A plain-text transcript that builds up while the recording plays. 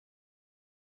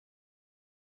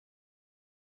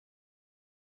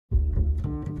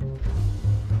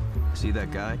See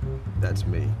that guy? That's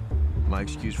me. My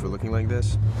excuse for looking like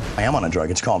this? I am on a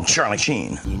drug. It's called Charlie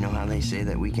Sheen. You know how they say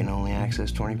that we can only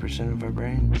access 20% of our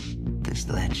brain? This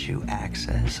lets you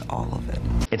access all of it.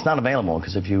 It's not available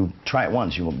because if you try it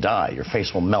once, you will die. Your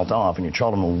face will melt off and your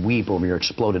children will weep over your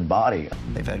exploded body.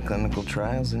 They've had clinical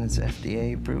trials and it's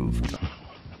FDA approved.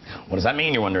 What does that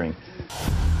mean, you're wondering?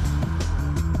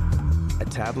 A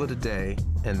tablet a day,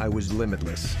 and I was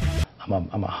limitless.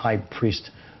 I'm a high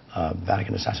priest,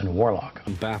 Vatican assassin warlock.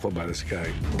 I'm baffled by this guy.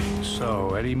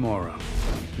 So, Eddie Mora,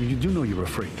 you do know you're a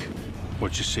freak.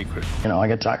 What's your secret? You know, I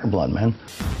get tiger blood, man.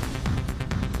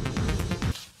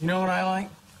 You know what I like?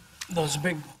 Those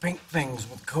big pink things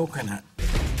with coconut.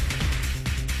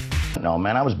 No,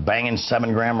 man, I was banging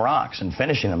 7-gram rocks and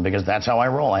finishing them because that's how I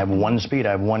roll. I have one speed,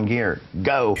 I have one gear.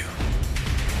 Go.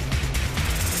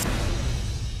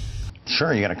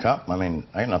 Sure, you got a cup? I mean,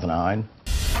 I got nothing to hide.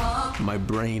 My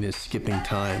brain is skipping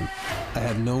time. I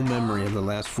have no memory of the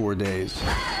last 4 days.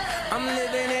 I'm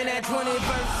living in that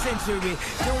 21st century,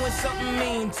 doing something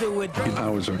mean to it. Your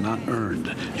powers are not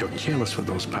earned. You're careless with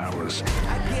those powers.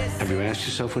 Have you asked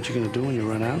yourself what you're going to do when you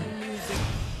run out?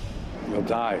 You'll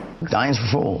die. Dying's for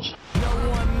fools. No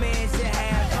one man should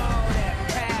have all that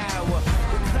power.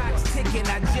 The clock's ticking,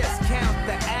 I just count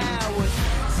the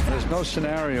hours. There's no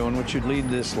scenario in which you'd lead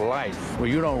this life where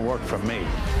you don't work for me.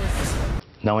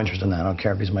 No interest in that. I don't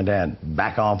care if he's my dad.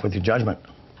 Back off with your judgment.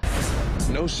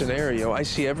 No scenario. I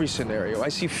see every scenario. I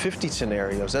see 50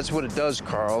 scenarios. That's what it does,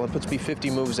 Carl. It puts me 50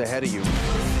 moves ahead of you.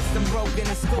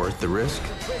 Worth the risk?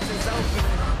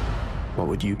 What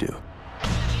would you do?